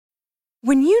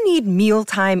When you need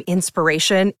mealtime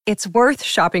inspiration, it's worth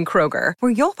shopping Kroger,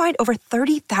 where you'll find over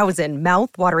 30,000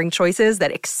 mouth-watering choices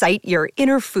that excite your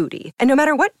inner foodie. And no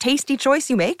matter what tasty choice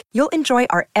you make, you'll enjoy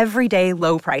our everyday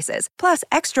low prices, plus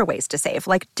extra ways to save,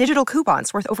 like digital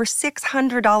coupons worth over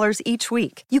 $600 each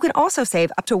week. You can also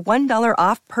save up to $1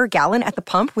 off per gallon at the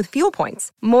pump with fuel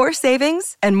points. More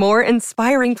savings and more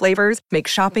inspiring flavors make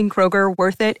shopping Kroger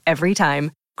worth it every time.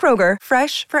 Kroger,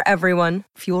 fresh for everyone.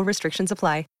 Fuel restrictions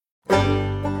apply.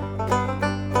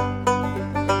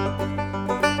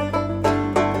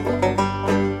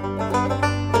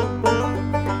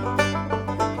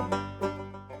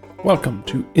 Welcome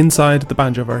to Inside the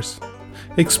Banjoverse,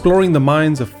 exploring the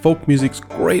minds of folk music's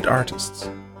great artists.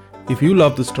 If you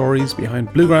love the stories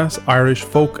behind bluegrass, Irish,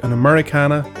 folk and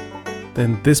Americana,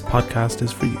 then this podcast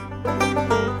is for you.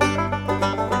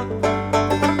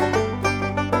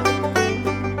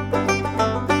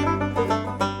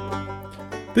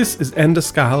 This is Enda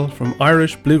Scahill from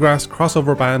Irish bluegrass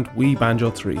crossover band We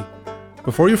Banjo 3.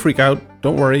 Before you freak out,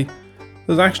 don't worry,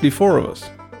 there's actually 4 of us,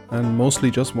 and mostly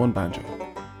just one banjo.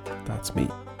 That's me.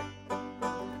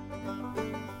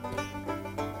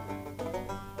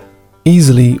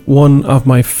 Easily one of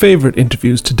my favourite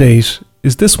interviews to date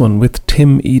is this one with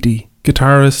Tim Edey,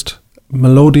 guitarist,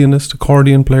 melodionist,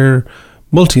 accordion player,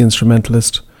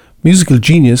 multi-instrumentalist, musical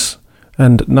genius,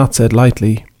 and not said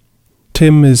lightly.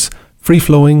 Tim is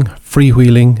free-flowing,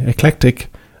 freewheeling, eclectic,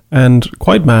 and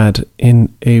quite mad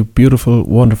in a beautiful,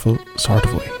 wonderful sort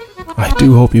of way. I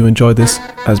do hope you enjoy this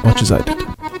as much as I did.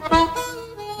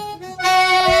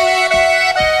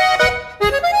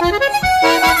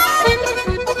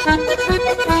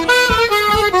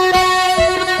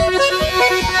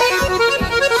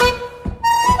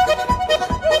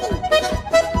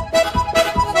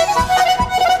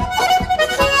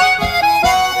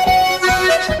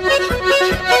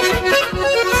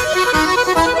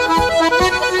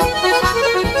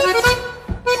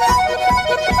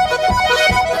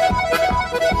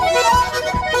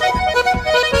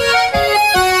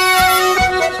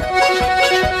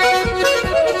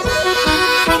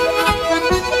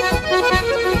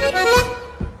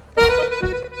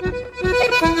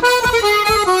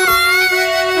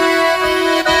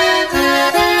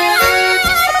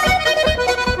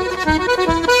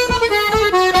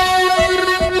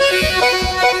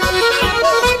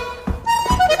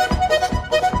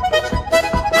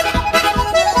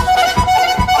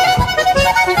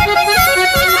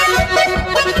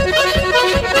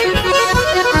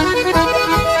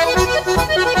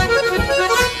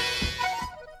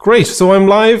 Great, so I'm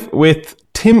live with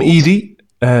Tim Edey.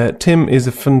 Tim is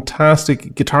a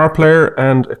fantastic guitar player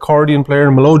and accordion player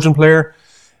and melodeon player,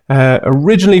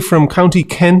 originally from County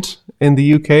Kent in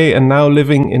the UK and now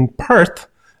living in Perth,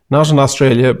 not in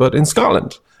Australia, but in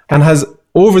Scotland, and has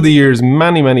over the years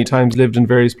many times lived in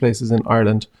various places in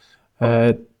Ireland.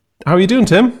 How are you doing,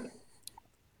 Tim?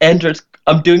 Andrew,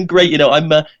 I'm doing great. You know,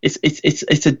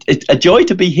 it's a joy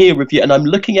to be here with you, and I'm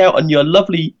looking out on your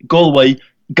lovely Galway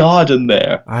garden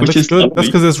there, which is good. Lovely. That's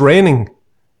because it's raining. It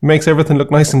makes everything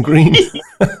look nice and green.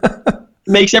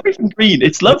 Makes everything green.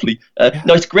 It's lovely.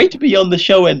 No, it's great to be on the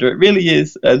show, Ender. It really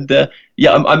is. And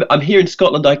I'm here in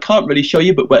Scotland. I can't really show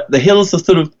you, but the hills are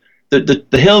sort of the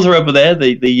hills are over there.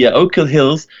 The Oak Hill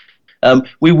Hills.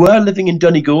 We were living in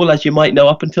Donegal, as you might know,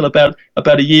 up until about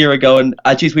a year ago. And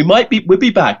geez, we'll be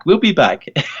back. We'll be back.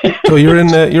 So you're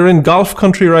in golf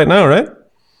country right now, right?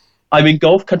 I'm in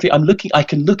golf country. I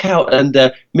can look out, and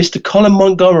Mr. Colin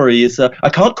Montgomery is. I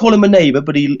can't call him a neighbour,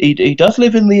 but he does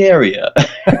live in the area.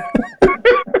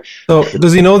 So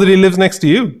does he know that he lives next to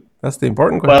you? That's the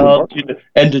important question. Well,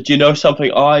 and did you know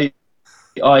something? I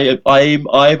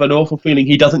have an awful feeling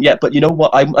he doesn't yet. But you know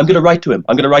what? I'm going to write to him.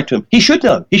 He should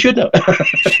know. So,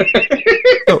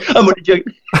 I'm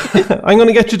going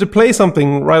to get you to play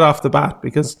something right off the bat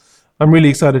because I'm really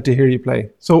excited to hear you play.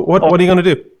 So what are you going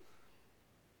to do?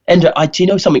 And do you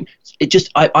know something? It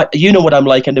just, you know what I'm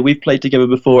like, and we've played together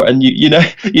before, and you know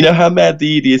how mad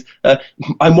the Edey is.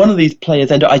 I'm one of these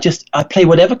players, and I play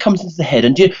whatever comes into the head.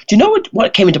 And do you know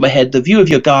what came into my head? The view of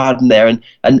your garden there,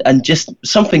 and just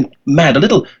something mad, a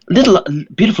little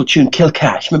beautiful tune,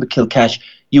 Kilcash. Remember Kilcash?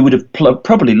 You would have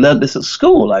probably learned this at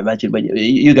school, I imagine, when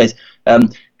you guys.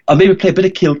 I'll maybe play a bit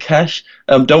of Kilcash.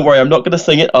 Don't worry, I'm not going to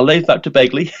sing it. I'll leave that to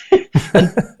Begley. And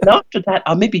after that,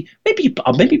 I'll maybe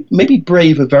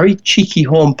brave a very cheeky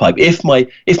hornpipe. If my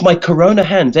Corona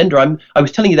hands, Ender, I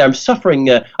was telling you that I'm suffering.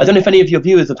 I don't know if any of your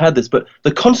viewers have had this, but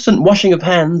the constant washing of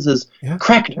hands has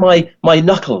cracked my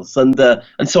knuckles, and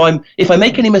so if I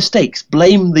make any mistakes,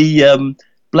 blame the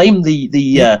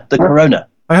Corona.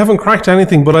 I haven't cracked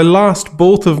anything, but I lost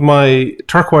both of my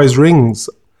turquoise rings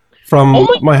from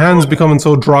my hands becoming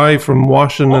so dry from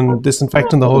washing and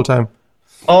disinfecting the whole time.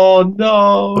 Oh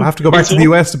no! I have to go back to the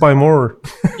US to buy more.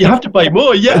 You have to buy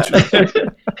more, yeah.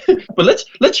 But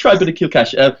let's try a bit of Kill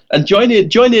Cash and join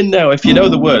in now. If you know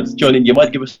the words, join in. You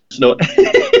might give us a note.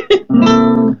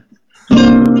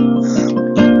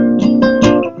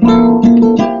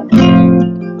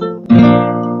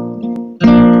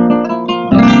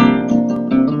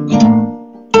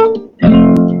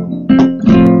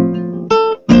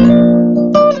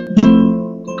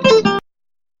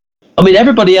 I mean,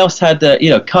 everybody else had the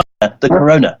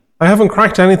corona. I haven't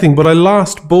cracked anything, but I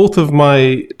lost both of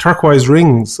my turquoise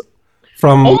rings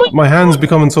from my hands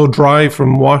becoming so dry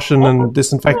from washing and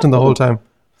disinfecting the whole time.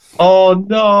 Oh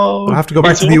no! I have to go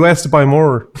back to the US to buy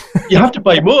more. You have to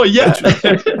buy more, yeah.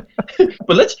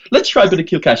 But let's try a bit of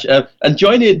Kill Cash and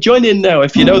join in now.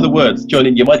 If you know the words, join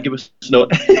in. You might give us a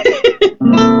note.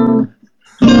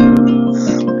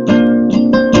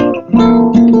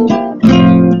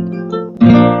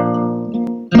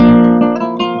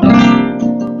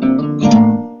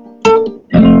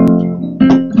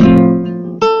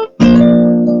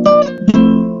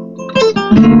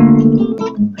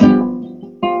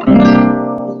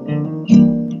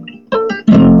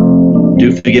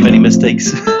 Do forgive any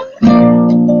mistakes.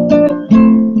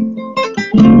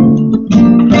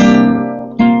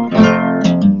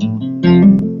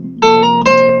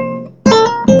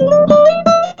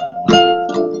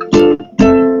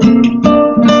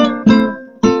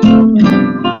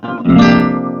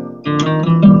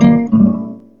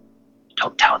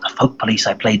 Don't tell the folk police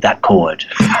I played that chord.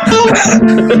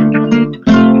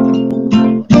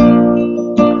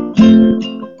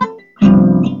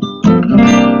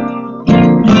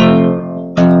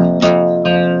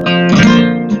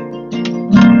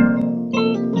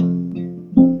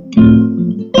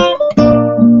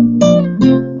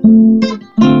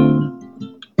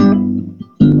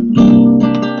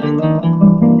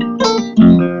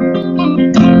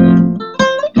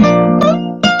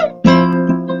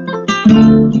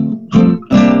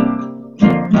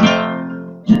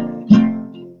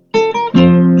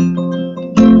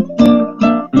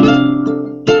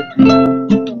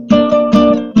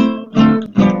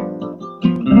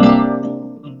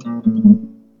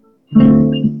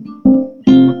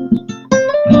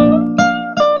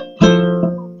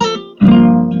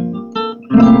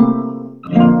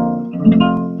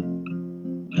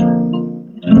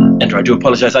 I do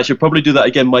apologise. I should probably do that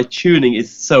again. My tuning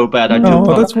is so bad.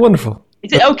 That's wonderful.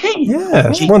 Is it okay? Yeah,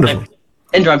 it's wonderful.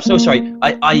 Ender, I'm so sorry.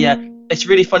 It's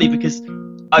really funny because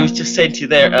I was just saying to you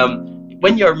there,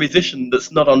 when you're a musician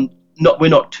that's we're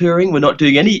not touring, we're not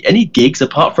doing any gigs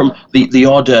apart from the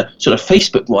odd sort of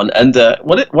Facebook one. And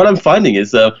what I'm finding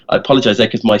is, I apologise there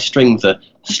because my strings are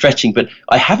stretching, but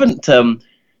I haven't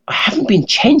been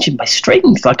changing my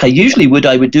strings like I usually would.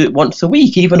 I would do it once a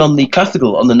week, even on the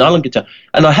classical, on the nylon guitar,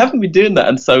 and I haven't been doing that.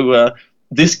 And so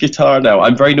this guitar now,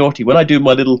 I'm very naughty. When I do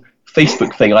my little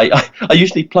Facebook thing, I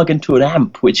usually plug into an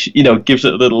amp, which gives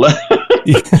it a little.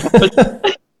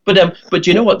 But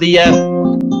you know what?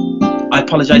 I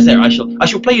apologise there. I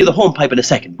shall play you the hornpipe in a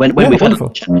second when we've had a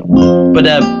chat. But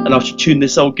and I should tune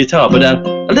this old guitar. But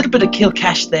a little bit of Kill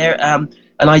Cash there. And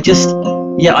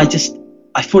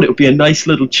I thought it would be a nice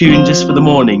little tune just for the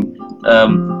morning.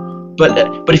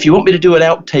 But if you want me to do an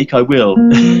outtake, I will.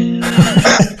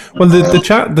 Well, the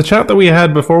chat that we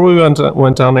had before we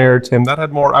went on air, Tim, that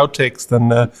had more outtakes than.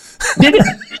 Did it?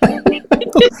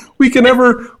 we could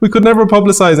never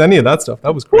publicize any of that stuff.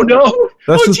 That was great. Oh no,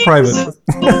 that's just private.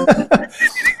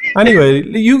 Anyway,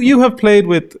 you have played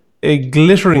with a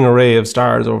glittering array of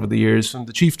stars over the years, from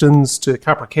the Chieftains to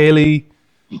Capercaillie.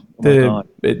 The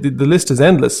list is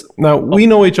endless. Now, we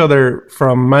know each other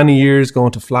from many years,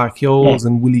 going to Flack Hyols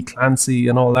and Willie Clancy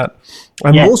and all that.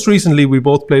 And most recently, we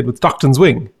both played with Stockton's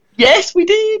Wing. Yes, we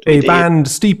did. A band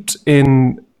steeped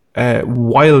in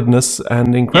wildness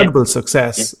and incredible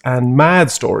success and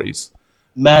mad stories.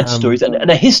 Mad stories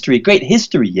and a history, great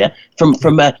history, yeah. From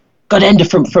stadiums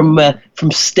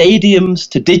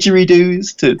to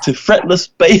didgeridoos to fretless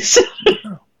bass.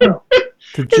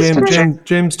 To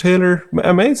James Taylor,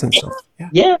 amazing stuff.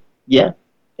 Yeah,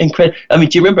 incredible. I mean,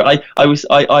 do you remember? I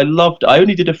loved. I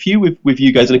only did a few with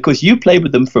you guys, and of course, you played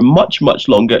with them for much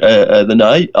longer than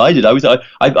I did. I was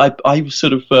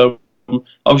sort of.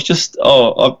 I was just.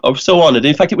 I was so honoured.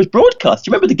 In fact, it was broadcast. Do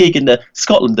you remember the gig in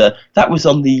Scotland? That was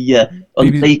on the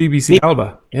BBC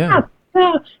Alba. Yeah.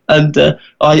 And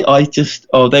I just.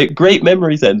 They're great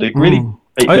memories. And they're really.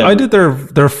 I did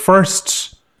their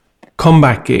first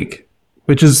comeback gig,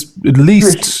 which is at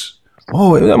least,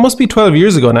 it must be 12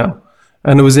 years ago now.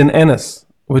 And it was in Ennis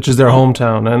which is their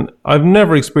hometown. And I've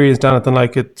never experienced anything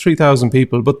like it. 3,000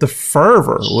 people, but the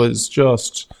fervor was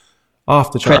just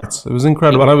off the charts. It was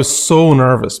incredible. And I was so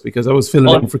nervous because I was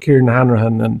filling in for Kieran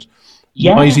Hanrahan and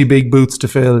mighty big boots to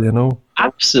fill, you know.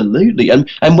 Absolutely.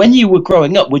 And when you were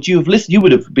growing up, would you have listened? You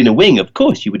would have been a Wing, of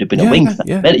course. You would have been a Wing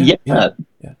fan.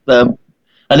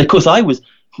 And of course, I was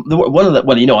one of the.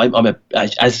 Well, you know, I'm a,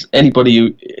 as anybody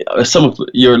who, some of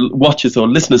your watchers or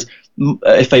listeners,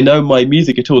 if they know my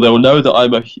music at all, they will know that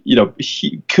I'm a, you know,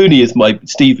 Cooney is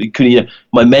Steve Cooney,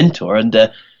 my mentor, and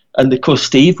of course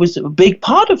Steve was a big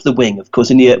part of the Wing, of course.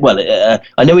 And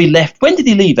I know he left. When did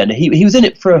he leave? And he was in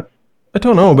it for. I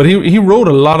don't know, but he wrote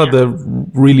a lot of the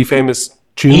really famous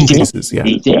tune pieces. Yeah,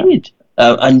 he did.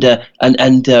 And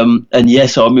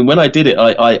so I mean, when I did it,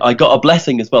 I got a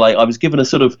blessing as well. I was given a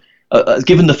sort of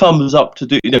given the thumbs up to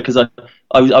do, you know, because I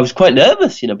was quite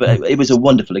nervous, you know, but it was a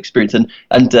wonderful experience.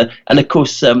 And of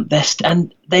course,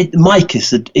 Mike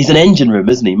is an engine room,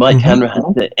 isn't he? Mike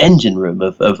Hanrahan, the engine room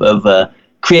of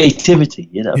creativity,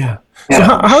 you know. Yeah. So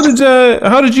how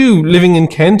did you, living in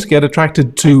Kent, get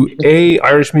attracted to A,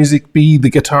 Irish music, B, the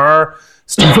guitar,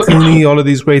 Steve Cooney, all of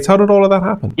these greats? How did all of that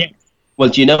happen? Yeah. Well,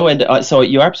 do you know? And so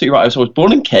you're absolutely right. I was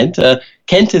born in Kent.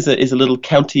 Kent is a little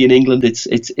county in England. It's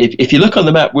if you look on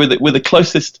the map, we're the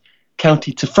closest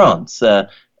county to France.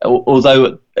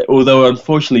 Although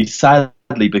unfortunately,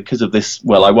 sadly, because of this,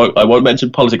 well, I won't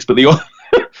mention politics, but the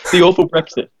awful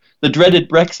Brexit. The dreaded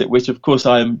Brexit, which of course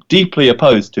I am deeply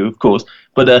opposed to, of course,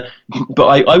 but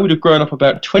I would have grown up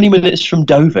about 20 minutes from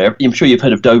Dover. I'm sure you've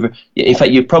heard of Dover. In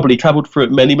fact, you've probably travelled through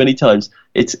it many, many times.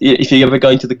 It's if you're ever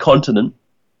going to the continent.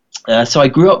 So I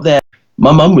grew up there.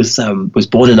 My mum was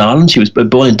born in Ireland. She was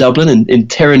born in Dublin in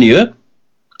Terenure.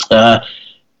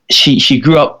 She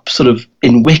grew up sort of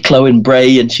in Wicklow in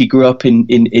Bray, and she grew up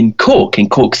in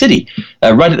Cork City,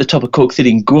 right at the top of Cork City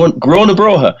in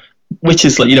Grona, which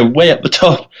is, like, you know, way up the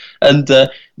top.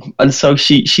 And so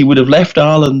she would have left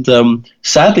Ireland.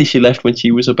 Sadly, she left when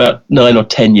she was about 9 or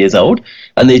 10 years old,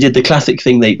 and they did the classic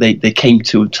thing. They came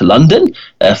to London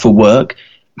for work.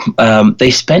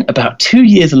 They spent about 2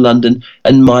 years in London,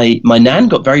 and my nan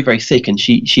got very, very sick, and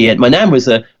my nan was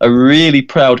a really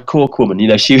proud Cork woman. You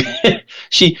know, she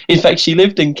in fact she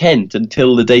lived in Kent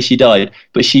until the day she died.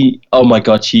 But oh my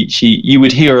God, you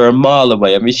would hear her a mile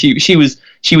away. I mean, she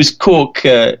was Cork.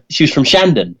 She was from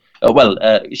Shandon.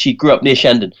 She grew up near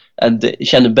Shandon and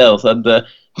Shandon Bells, and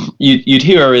you'd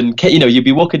hear her in, you know, you'd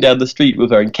be walking down the street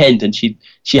with her in Kent, and she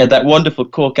had that wonderful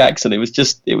Cork accent. It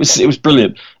was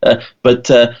brilliant.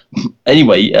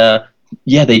 Anyway,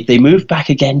 they moved back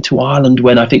again to Ireland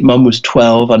when I think Mum was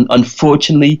 12, and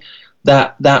unfortunately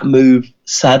that move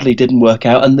sadly didn't work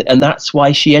out, and that's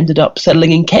why she ended up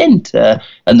settling in Kent,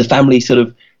 and the family sort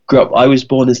of grew up. I was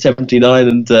born in 79,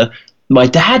 and my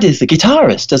dad is the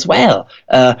guitarist as well.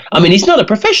 I mean, he's not a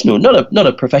professional, not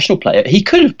a professional player. He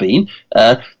could have been,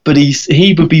 but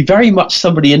he would be very much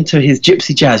somebody into his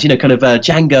gypsy jazz, you know, kind of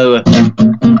Django,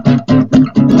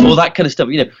 all that kind of stuff,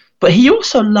 you know. But he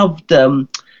also loved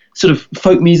sort of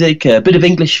folk music, a bit of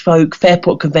English folk,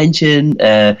 Fairport Convention,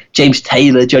 James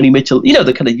Taylor, Joni Mitchell, you know,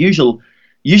 the kind of usual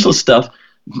stuff.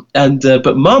 And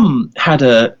but Mum had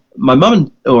my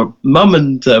mum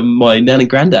and my nan and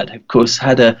granddad, of course,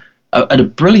 had a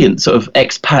brilliant sort of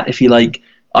expat, if you like,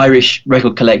 Irish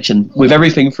record collection with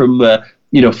everything from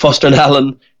Foster and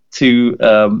Allen to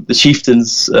the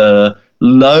Chieftains,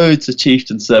 loads of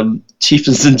Chieftains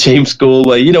and James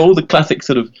Galway, you know, all the classic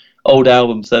sort of old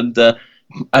albums, and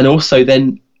also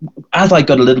then as I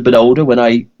got a little bit older, when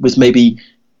I was maybe,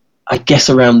 I guess,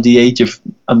 around the age of,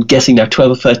 I'm guessing now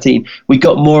 12 or 13, we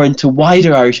got more into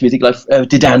wider Irish music like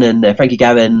Didanan, Frankie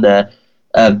Gavin,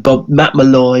 Matt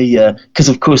Malloy, because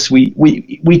of course we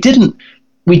didn't.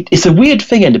 It's a weird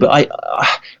thing, Enda, but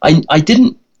I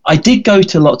didn't. I did go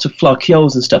to lots of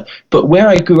flakiols and stuff, but where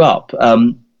I grew up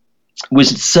was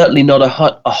certainly not a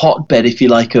hotbed, if you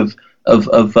like, of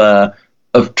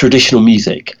traditional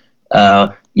music.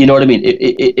 You know what I mean?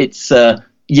 It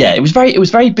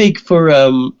was very big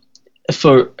for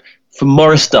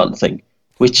Morris dancing,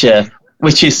 which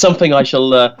is something I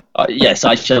shall. Yes,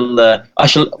 I shall.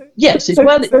 Yes, it's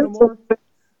well.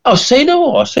 Oh, say no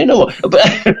more.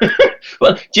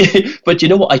 But you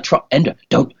know what? I try. Enda,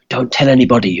 don't tell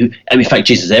anybody who. And in fact,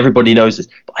 Jesus, everybody knows this.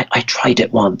 But I tried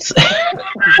it once.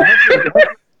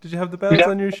 Did you have the bells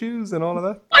on your shoes and all of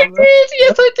that? I did.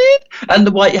 Yes, I did. And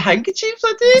the white handkerchiefs,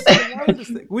 I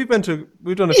did. We've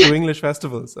done a few English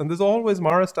festivals, and there's always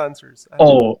Morris dancers.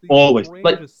 Oh, always.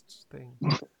 Like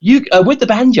you with the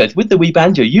banjos, with the wee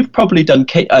banjo, you've probably done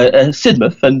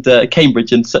Sidmouth and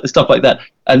Cambridge and stuff like that,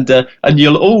 and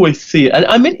you'll always see it. And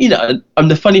I mean, you know,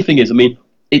 and the funny thing is, I mean,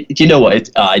 do you know what?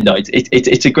 I know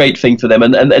it's a great thing for them,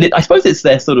 and I suppose it's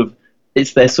their sort of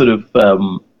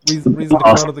reason to come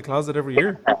out of the closet every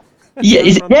year.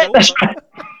 Yeah, that's right.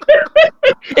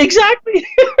 Exactly.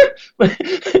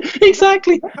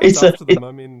 Exactly. It's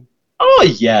I mean.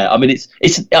 Oh yeah, I mean it's.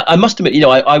 I must admit,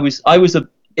 I was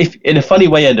if in a funny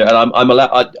way, Ender, and I'm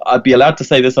allowed. I'd be allowed to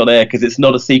say this on air because it's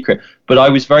not a secret. But I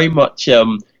was very much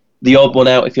the odd one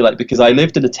out, if you like, because I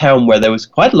lived in a town where there was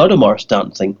quite a lot of Morris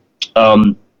dancing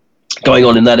going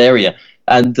on in that area,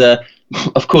 and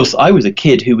of course I was a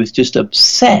kid who was just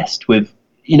obsessed with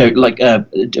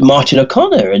Martin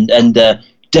O'Connor and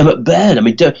Dermot Byrne. I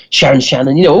mean Sharon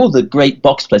Shannon, all the great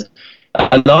box players,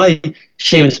 and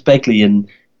Seamus Begley and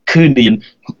Cooney, and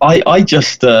I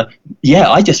just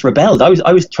rebelled. I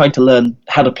was trying to learn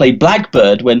how to play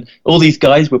Blackbird when all these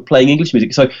guys were playing English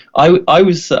music. So I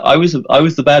was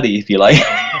the baddie, if you like.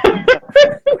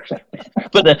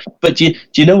 but do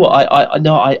you know what? Do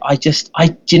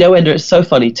you know, Ender, it's so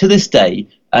funny to this day.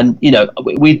 And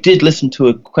we did listen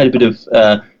to quite a bit of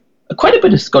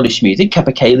Scottish music,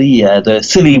 Capercaillie, the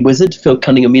Silly Wizard, Phil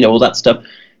Cunningham, all that stuff,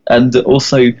 and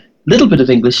also little bit of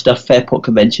English stuff, Fairport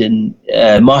Convention,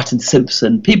 Martin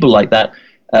Simpson, people like that,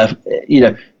 but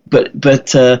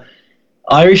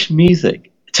Irish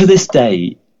music to this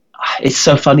day, it's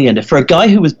so funny. And for a guy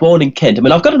who was born in Kent, I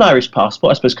mean, I've got an Irish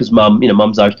passport, I suppose, because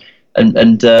mum's Irish,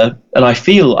 and I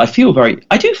feel very.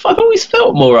 I've always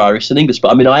felt more Irish than English,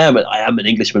 but I mean, I am an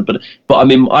Englishman, but I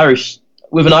mean Irish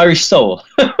with an Irish soul.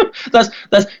 that's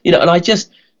and I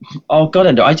just, oh God,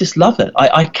 Ender, I just love it.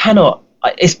 I cannot.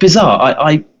 It's bizarre.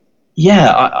 I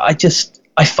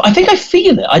think I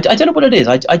feel it. I don't know what it is.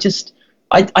 I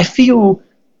feel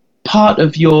part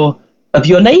of your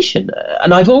nation,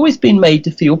 and I've always been made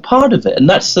to feel part of it, and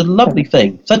that's a lovely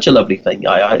thing. Such a lovely thing.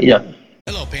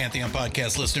 Hello, Pantheon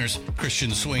podcast listeners. Christian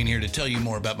Swain here to tell you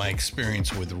more about my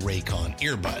experience with Raycon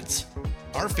earbuds.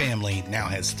 Our family now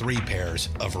has 3 pairs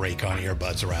of Raycon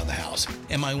earbuds around the house,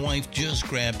 and my wife just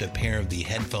grabbed a pair of the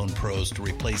Headphone Pros to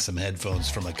replace some headphones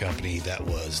from a company that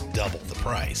was double the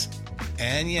price.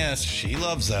 And yes, she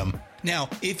loves them. Now,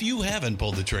 if you haven't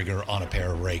pulled the trigger on a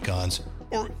pair of Raycons,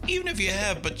 or even if you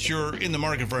have, but you're in the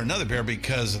market for another pair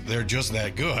because they're just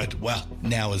that good, well,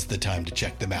 now is the time to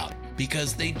check them out,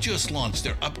 because they just launched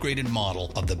their upgraded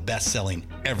model of the best-selling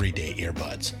everyday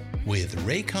earbuds. With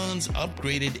Raycon's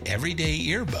upgraded everyday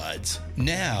earbuds,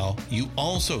 now you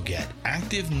also get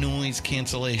active noise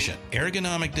cancellation,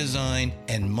 ergonomic design,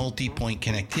 and multi-point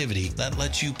connectivity that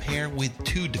lets you pair with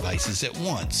 2 devices at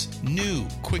once. New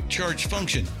quick charge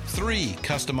function, 3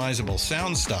 customizable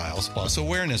sound styles, plus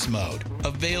awareness mode.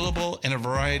 Available in a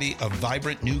variety of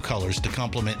vibrant new colors to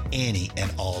complement any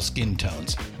and all skin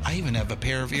tones. I even have a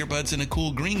pair of earbuds in a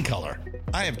cool green color.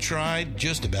 I have tried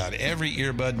just about every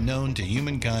earbud known to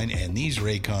humankind, and these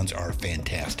Raycons are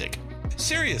fantastic.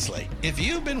 Seriously, if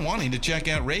you've been wanting to check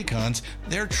out Raycons,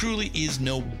 there truly is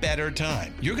no better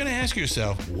time. You're going to ask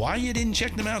yourself why you didn't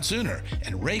check them out sooner,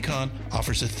 and Raycon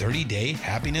offers a 30-day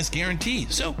happiness guarantee.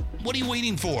 So what are you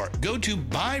waiting for? Go to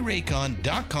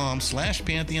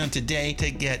buyraycon.com/Pantheon today to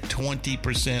get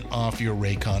 20% off your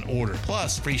Raycon order,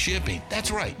 plus free shipping. That's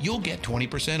right, you'll get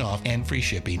 20% off and free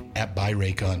shipping at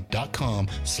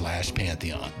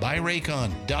buyraycon.com/Pantheon.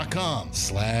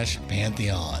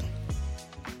 buyraycon.com/Pantheon.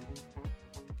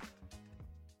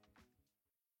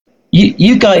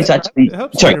 You guys actually. It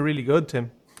helps sound really good,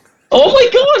 Tim. Oh my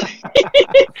God!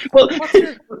 Well,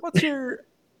 what's your?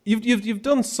 You've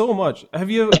done so much.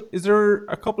 Is there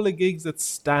a couple of gigs that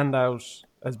stand out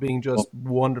as being just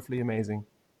wonderfully amazing?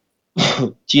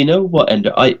 Do you know what,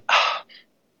 Ender?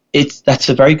 That's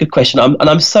a very good question.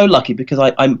 I'm so lucky because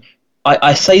I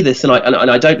say this and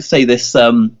I don't say this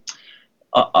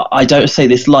I don't say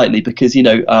this lightly because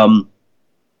I'm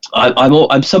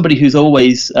somebody who's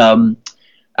always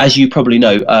as you probably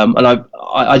know, and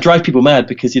I drive people mad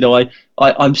because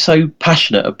I'm so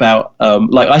passionate about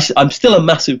I'm still a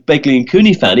massive Begley and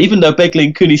Cooney fan, even though Begley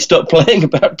and Cooney stopped playing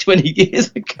about 20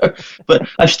 years ago. But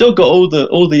I've still got all the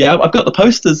I've got the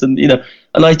posters and and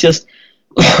I just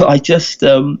I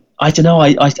don't know,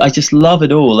 I just love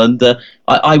it all, and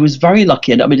I was very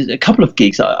lucky, and I mean a couple of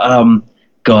gigs.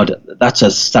 God, that's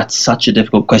such a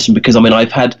difficult question because I mean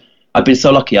I've been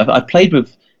so lucky. I've played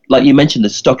with, like you mentioned, the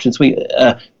Stockton Swing,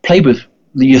 played with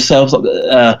yourselves,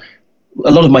 a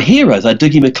lot of my heroes,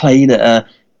 Dougie MacLean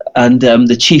and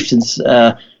the Chieftains,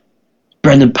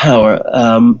 Brendan Power,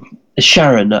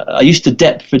 Sharon. I used to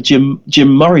dep for Jim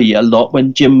Murray a lot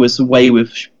when Jim was away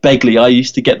with Begley. I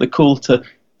used to get the call to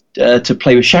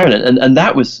play with Sharon, and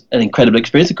that was an incredible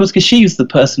experience, of course, because she was the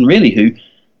person really who,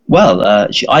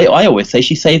 I always say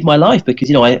she saved my life because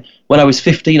when I was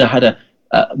 15, I had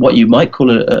what you might call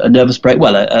a nervous break,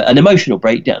 well, an emotional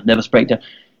breakdown, nervous breakdown.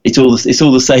 It's all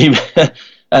the same.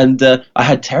 And I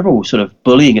had terrible sort of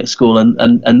bullying at school,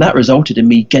 and that resulted in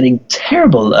me getting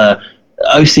terrible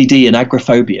OCD and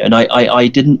agoraphobia. And I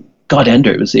didn't, God,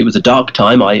 Ender, it was a dark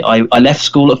time. I left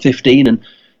school at 15,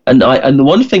 and the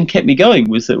one thing kept me going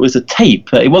was a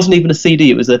tape. It wasn't even a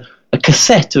CD. It was a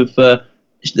cassette of the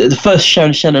first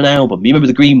Sharon Shannon album. You remember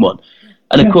the green one?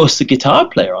 And of course, the guitar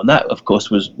player on that, of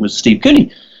course, was Steve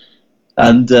Cooney.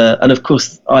 And of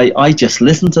course, I just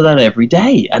listened to that every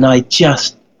day, and I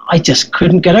just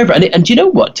couldn't get over it. And do you know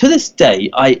what? To this day,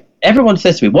 everyone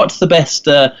says to me, "What's the best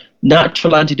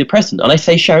natural antidepressant?" And I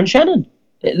say Sharon Shannon,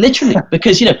 literally,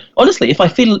 because honestly, if I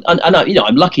feel, and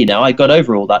I'm lucky now, I got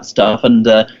over all that stuff, and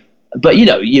but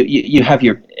you have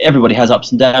everybody has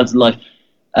ups and downs in life.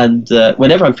 And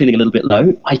whenever I'm feeling a little bit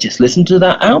low, I just listen to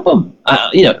that album,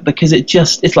 because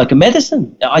it's like a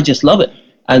medicine. I just love it.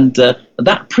 And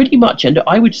that pretty much, and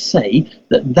I would say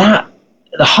that the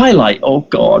highlight, oh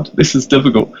God, this is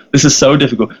difficult. This is so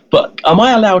difficult. But am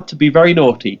I allowed to be very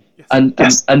naughty and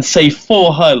say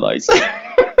 4 highlights?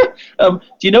 Do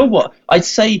you know what? I'd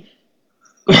say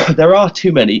there are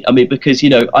too many. I mean, because,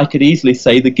 I could easily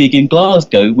say the gig in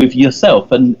Glasgow with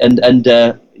yourself and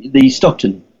the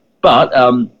Stockton. But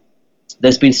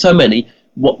there's been so many.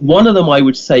 One of them I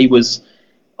would say was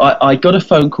I got a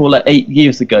phone call 8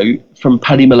 years ago from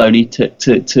Paddy Maloney to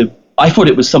I thought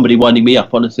it was somebody winding me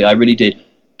up, honestly, I really did.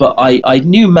 But I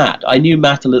knew Matt. I knew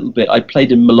Matt a little bit. I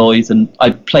played in Malloy's, and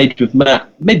I played with Matt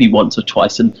maybe once or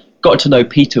twice and got to know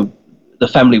Peter, the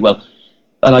family, well.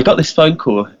 And I got this phone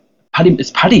call. It's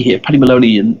Paddy here, Paddy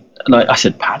Maloney, and I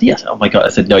said, Paddy? I said, oh my God. I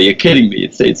said, no, you're kidding me.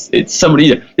 It's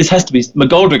somebody, this has to be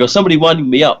McGoldrick or somebody winding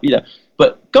me up,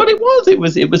 But God, it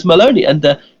was Maloney, and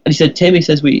he said, Tim, he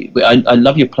says, I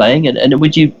love your playing, and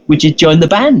would you join the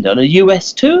band on a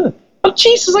US tour? Oh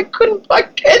Jesus, I couldn't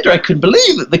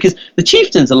believe it, because the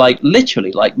Chieftains are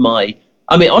literally like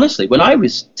honestly, when I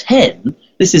was 10,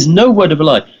 this is no word of a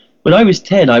lie. When I was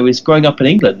 10, I was growing up in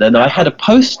England, and I had a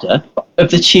poster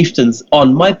of the Chieftains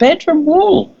on my bedroom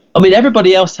wall. I mean,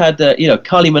 everybody else had,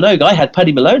 Carly Minogue. I had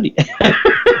Paddy Maloney.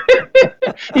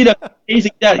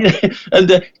 Easing down,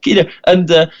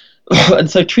 and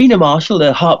so Trina Marshall,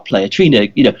 the harp player, Trina,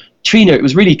 it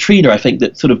was really Trina, I think,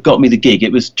 that sort of got me the gig.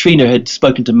 It was Trina had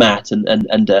spoken to Matt,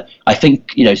 and I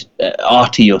think,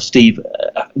 Artie or Steve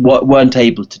weren't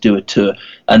able to do a tour,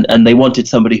 and they wanted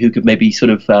somebody who could maybe sort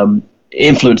of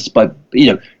influenced by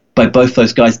both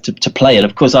those guys to play. And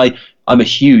of course, I'm a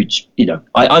huge,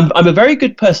 I'm a very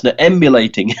good person at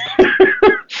emulating.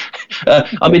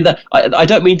 I mean that I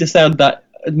don't mean to sound that.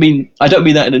 I don't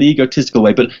mean that in an egotistical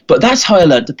way, but that's how I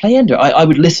learned to play Ender. I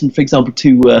would listen, for example,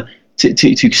 to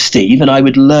Steve, and I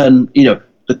would learn,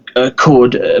 the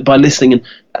chord by listening,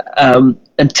 and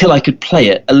until I could play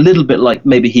it a little bit like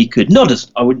maybe he could. Not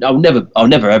as I'll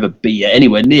never ever be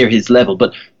anywhere near his level,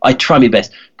 but I try my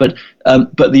best. But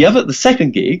the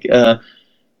second gig.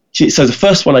 So the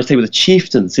first one I say with the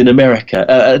Chieftains in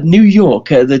America, New York,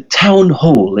 the Town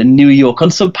Hall in New York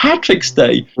on St. Patrick's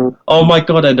Day. Oh my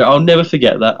God, Ender, I'll never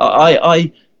forget that.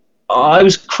 I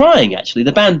was crying, actually.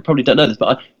 The band probably don't know this,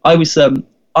 but I was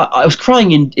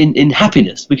crying in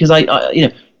happiness, because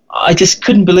I just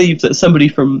couldn't believe that somebody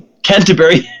from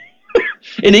Canterbury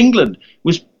in England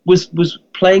was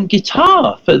playing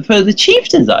guitar for the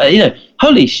Chieftains. I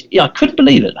couldn't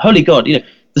believe it. Holy God,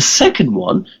 the second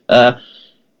one.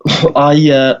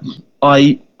 I've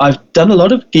done a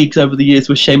lot of gigs over the years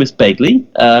with Seamus Begley.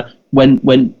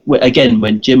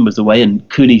 When Jim was away and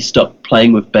Cooney stopped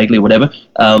playing with Begley or whatever.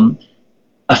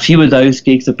 A few of those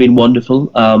gigs have been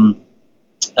wonderful.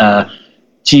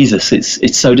 Jesus,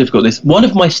 it's so difficult. This one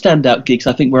of my standout gigs,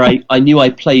 I think, where I knew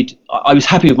I played. I was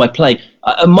happy with my playing.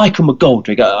 Michael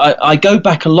McGoldrick. I go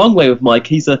back a long way with Mike.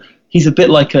 He's a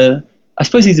bit like I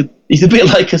suppose he's a bit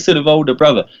like a sort of older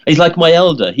brother. He's like my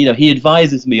elder. He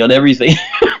advises me on everything,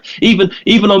 even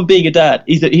on being a dad.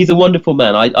 He's a wonderful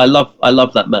man. I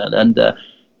love that man, and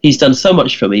he's done so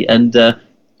much for me. And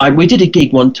we did a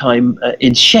gig one time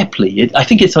in Shepley. I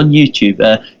think it's on YouTube.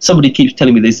 Somebody keeps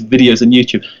telling me there's videos on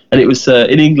YouTube, and it was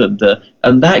in England.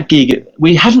 And that gig,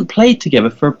 we hadn't played together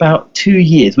for about 2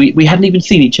 years. We hadn't even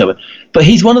seen each other. But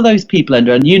he's one of those people,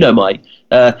 Ender, and Mike.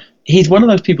 He's one of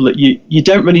those people that you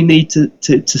don't really need to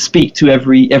speak to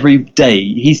every day.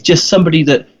 He's just somebody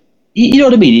that, you know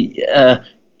what I mean.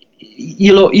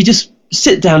 You just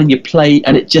sit down and you play,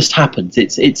 and it just happens.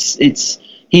 He's a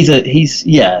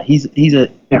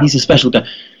special guy.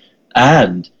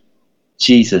 And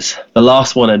Jesus, the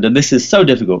last one, and this is so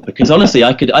difficult because honestly,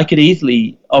 I could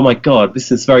easily. Oh my God,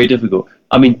 this is very difficult.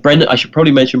 I mean, Brendan. I should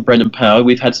probably mention Brendan Power.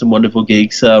 We've had some wonderful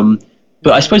gigs.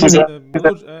 But I suppose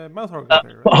mouth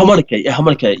harmonica, right?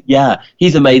 Harmonica. Yeah,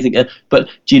 he's amazing. But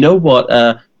do you know what?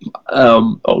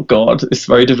 Oh God, it's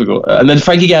very difficult. And then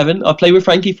Frankie Gavin. I played with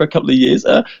Frankie for a couple of years.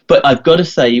 But I've got to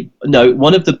say, no,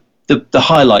 one of the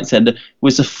highlights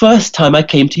was the first time I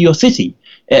came to your city,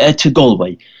 to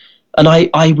Galway. And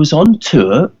I was on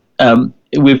tour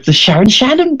with the Sharon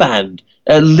Shannon band,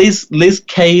 Liz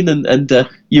Kane and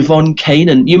Yvonne Kane,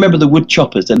 and you remember the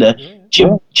Woodchoppers, and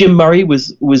Jim Murray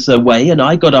was away, and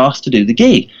I got asked to do the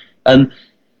gig, and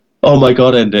oh my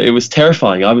God, Enda, it was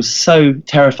terrifying. I was so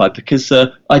terrified because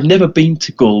I'd never been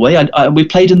to Galway, and we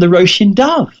played in the Roisin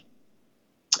Dubh.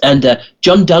 And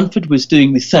John Dunford was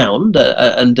doing the sound,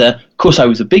 and of course I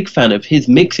was a big fan of his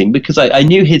mixing because I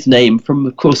knew his name from,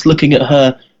 of course, looking at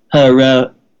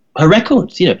her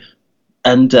records,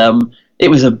 and it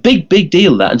was a big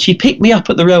deal, that. And she picked me up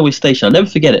at the railway station. I'll never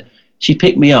forget it. She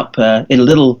picked me up in a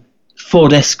little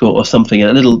Ford Escort or something.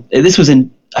 This was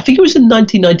I think it was in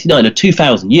 1999 or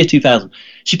 2000, year 2000.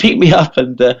 She picked me up,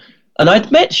 and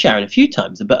I'd met Sharon a few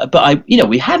times, but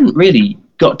we hadn't really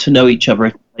got to know each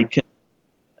other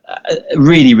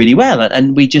really, really well,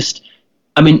 and we just,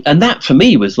 and that for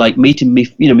me was like meeting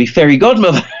me fairy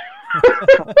godmother.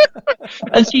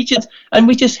 and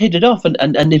we just hit it off,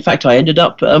 and in fact I ended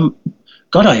up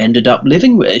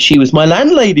living with her. She was my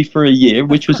landlady for a year,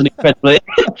 which was an incredible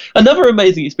another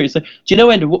amazing experience. So do you know,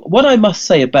 Enda, what I must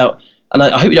say about, and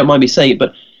I hope you don't mind me saying it,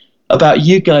 but about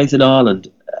you guys in Ireland,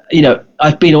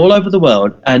 I've been all over the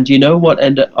world, and you know what,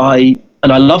 Enda, I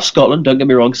love Scotland, don't get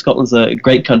me wrong, Scotland's a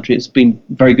great country, it's been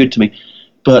very good to me,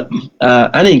 but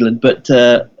and England, but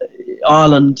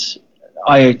Ireland,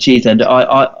 and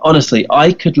I honestly,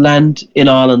 I could land in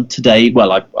Ireland today.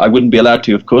 Well, I wouldn't be allowed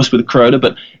to, of course, with the corona,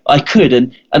 but I could,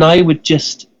 and I would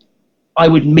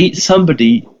meet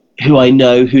somebody who I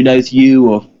know, who knows you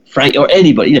or Frank or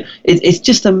anybody. It's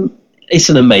just it's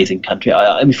an amazing country.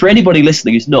 I mean, for anybody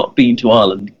listening who's not been to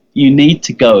Ireland, you need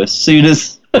to go as soon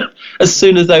as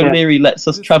O'Leary lets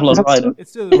us travel on Ireland.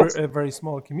 It's still a very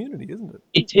small community, isn't it?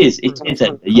 It is.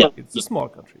 Yeah. It's a small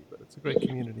country, but it's a great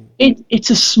community. It's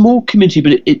a small community,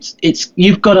 but it's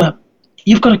you've got a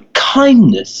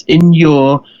kindness in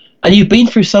your, and you've been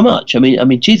through so much. I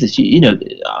mean, Jesus, we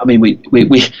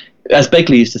as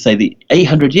Begley used to say, the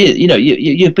 800 years.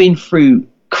 You've been through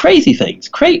crazy things,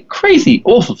 crazy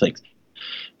awful things.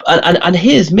 And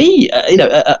here's me,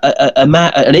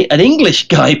 an English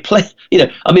guy play.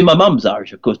 My mum's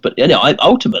Irish, of course, but I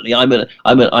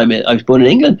was born in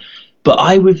England, but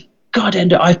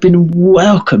I've been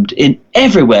welcomed in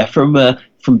everywhere from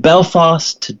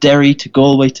Belfast to Derry to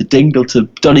Galway to Dingle to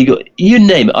Donegal, you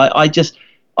name it.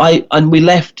 And we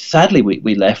left. Sadly,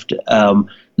 we left.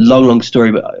 Long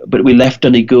story, but we left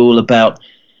Donegal about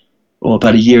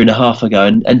a year and a half ago,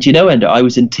 and you know, Enda, I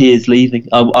was in tears leaving.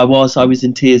 I was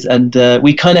in tears, and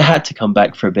we kind of had to come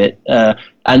back for a bit. But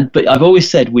I've always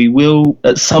said we will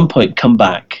at some point come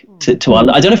back to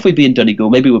Ireland. I don't know if we'll be in Donegal.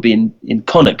 Maybe we'll be in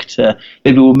Connacht.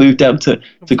 Maybe we'll move down to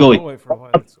Galway.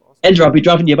 Enda, I'll be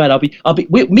driving you about.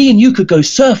 Me and you could go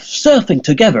surfing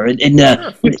together in.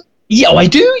 Yeah, I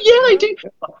do. Yeah, I do.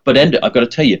 But Enda, I've got to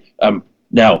tell you,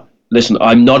 now. Listen,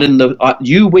 I'm not in the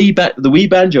wee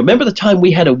banjo. Remember the time we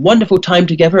had a wonderful time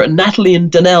together at Natalie and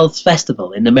Donnell's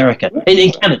festival in America, in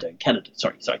Canada.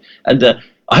 Sorry. And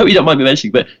I hope you don't mind me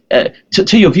mentioning, but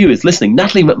to your viewers listening,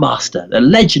 Natalie McMaster, a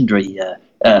legendary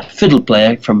fiddle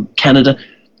player from Canada,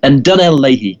 and Donnell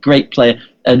Leahy, great player.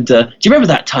 And do you remember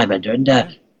that time, Enda?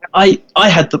 And I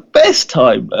had the best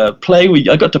time playing with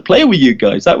you. I got to play with you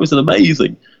guys. That was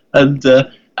amazing. And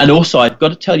also, I've got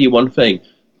to tell you one thing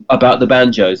about the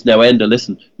banjos. Now, Enda,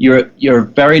 listen, you're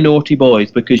very naughty boys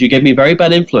because you gave me a very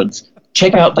bad influence.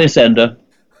 Check out this, Enda.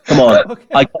 Come on.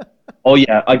 Okay.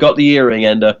 I got the earring,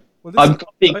 Enda. Well,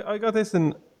 I got this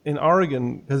in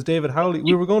Oregon because David Howley,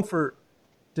 we were going for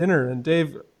dinner, and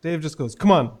Dave just goes,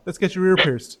 "Come on, let's get your ear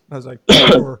pierced." And I was like,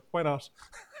 "Sure, why not?"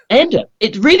 Enda,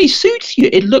 it really suits you.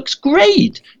 It looks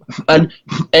great. And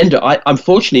Enda,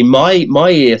 unfortunately, my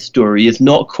ear story is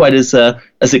not quite as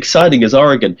exciting as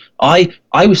Oregon. I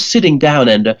was sitting down,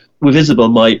 Enda, with Isabel,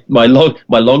 my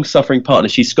long suffering partner.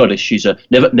 She's Scottish. She's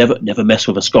never mess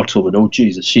with a Scots woman. Oh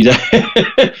Jesus, she's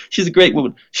a great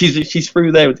woman. She's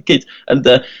through there with the kids. And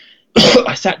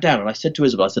I sat down and I said to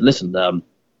Isabel, I said, "Listen,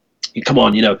 come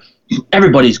on,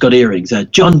 everybody's got earrings.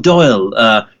 John Doyle,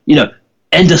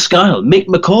 Enda Skyle, Mick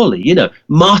McCauley,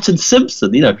 Martin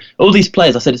Simpson, all these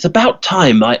players." I said, it's about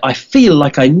time. I feel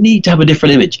like I need to have a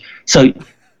different image. So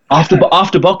after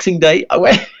Boxing Day,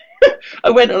 I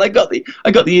went and I got the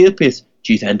earpiece.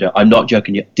 Geez, Ender, I'm not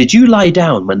joking you. Did you lie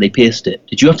down when they pierced it?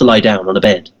 Did you have to lie down on a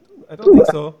bed? I don't think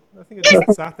so. I think it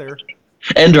just sat there.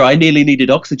 Ender, I nearly needed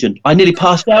oxygen. I nearly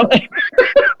passed out.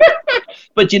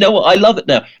 But you know what? I love it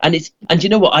now, and you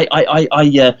know what?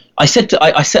 I said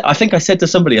to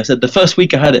somebody, I said the first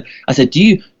week I had it, I said, do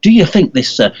you think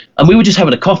this? And we were just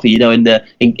having a coffee, you know, in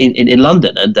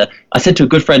London, and I said to a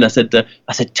good friend, I said,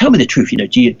 tell me the truth, you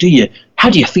know, how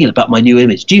do you feel about my new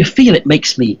image? Do you feel it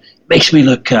makes me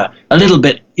look a little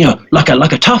bit, you know, like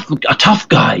a tough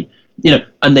guy, you know?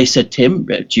 And they said, Tim,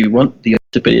 do you want the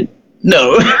opinion?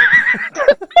 No.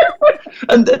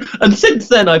 And since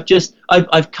then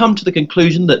I've come to the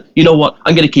conclusion that, you know what,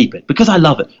 I'm going to keep it because I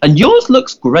love it, and yours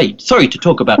looks great. Sorry to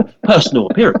talk about personal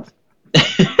appearance.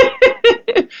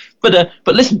 But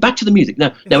listen, back to the music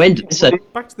now. Ender,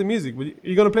 back to the music. Are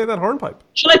you going to play that hornpipe?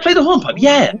 Shall I play the hornpipe?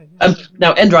 Yeah.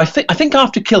 Now, Ender, I think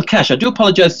after Kilcash, I do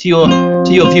apologise to your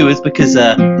viewers because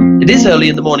it is early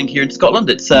in the morning here in Scotland.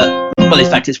 It's well, in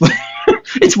fact, it's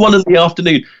it's 1 in the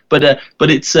afternoon. But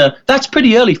it's that's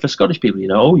pretty early for Scottish people, you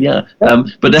know. Oh yeah.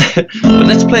 But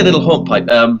let's play a little hornpipe.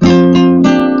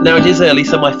 Now it is early,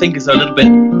 so my fingers are a little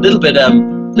bit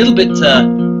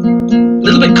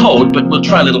cold, but we'll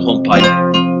try a little hornpipe.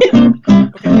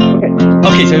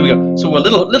 Okay, so here we go. So a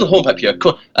little hornpipe here.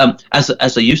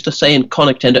 As I used to say in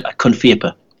Connacht, Ender, a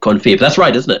confieper. That's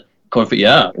right, isn't it? Confieper.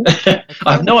 Yeah.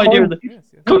 I have no idea.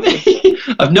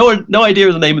 I've no idea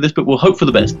of the name of this, but we'll hope for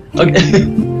the best. Okay.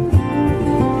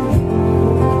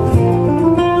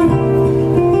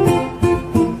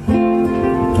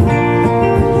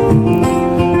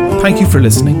 Thank you for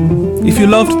listening. If you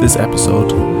loved this episode,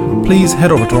 please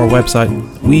head over to our website,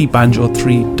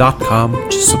 webanjo3.com,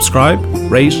 to subscribe,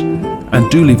 rate, and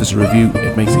do leave us a review.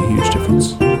 It makes a huge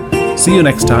difference. See you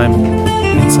next time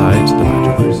inside the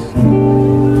Banjoverse.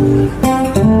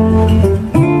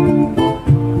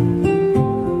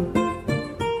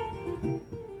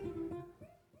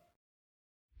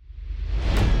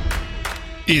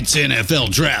 It's NFL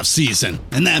draft season,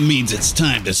 and that means it's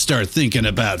time to start thinking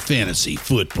about fantasy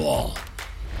football.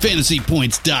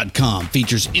 FantasyPoints.com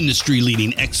features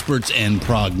industry-leading experts and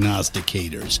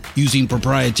prognosticators using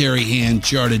proprietary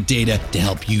hand-charted data to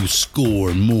help you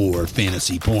score more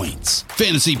fantasy points.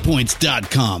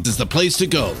 FantasyPoints.com is the place to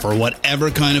go for whatever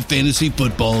kind of fantasy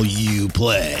football you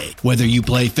play. Whether you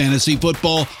play fantasy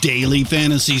football, daily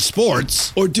fantasy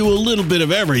sports, or do a little bit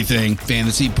of everything,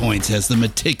 Fantasy Points has the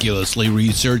meticulously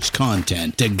researched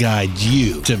content to guide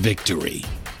you to victory.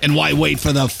 And why wait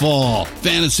for the fall?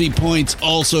 Fantasy Points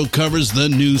also covers the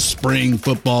new spring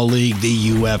football league, the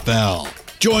UFL.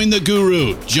 Join the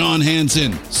guru, John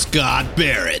Hansen, Scott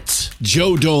Barrett,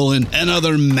 Joe Dolan, and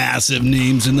other massive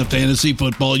names in the fantasy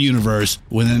football universe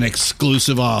with an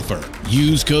exclusive offer.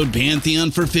 Use code Pantheon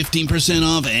for 15%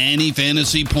 off any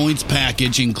Fantasy Points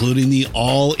package, including the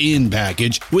all-in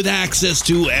package, with access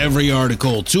to every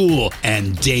article, tool,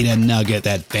 and data nugget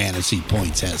that Fantasy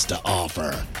Points has to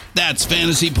offer. That's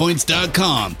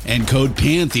FantasyPoints.com and code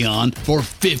Pantheon for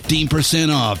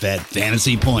 15% off at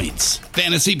Fantasy Points.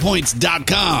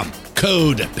 FantasyPoints.com,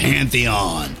 code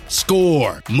Pantheon.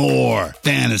 Score more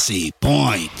fantasy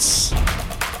points.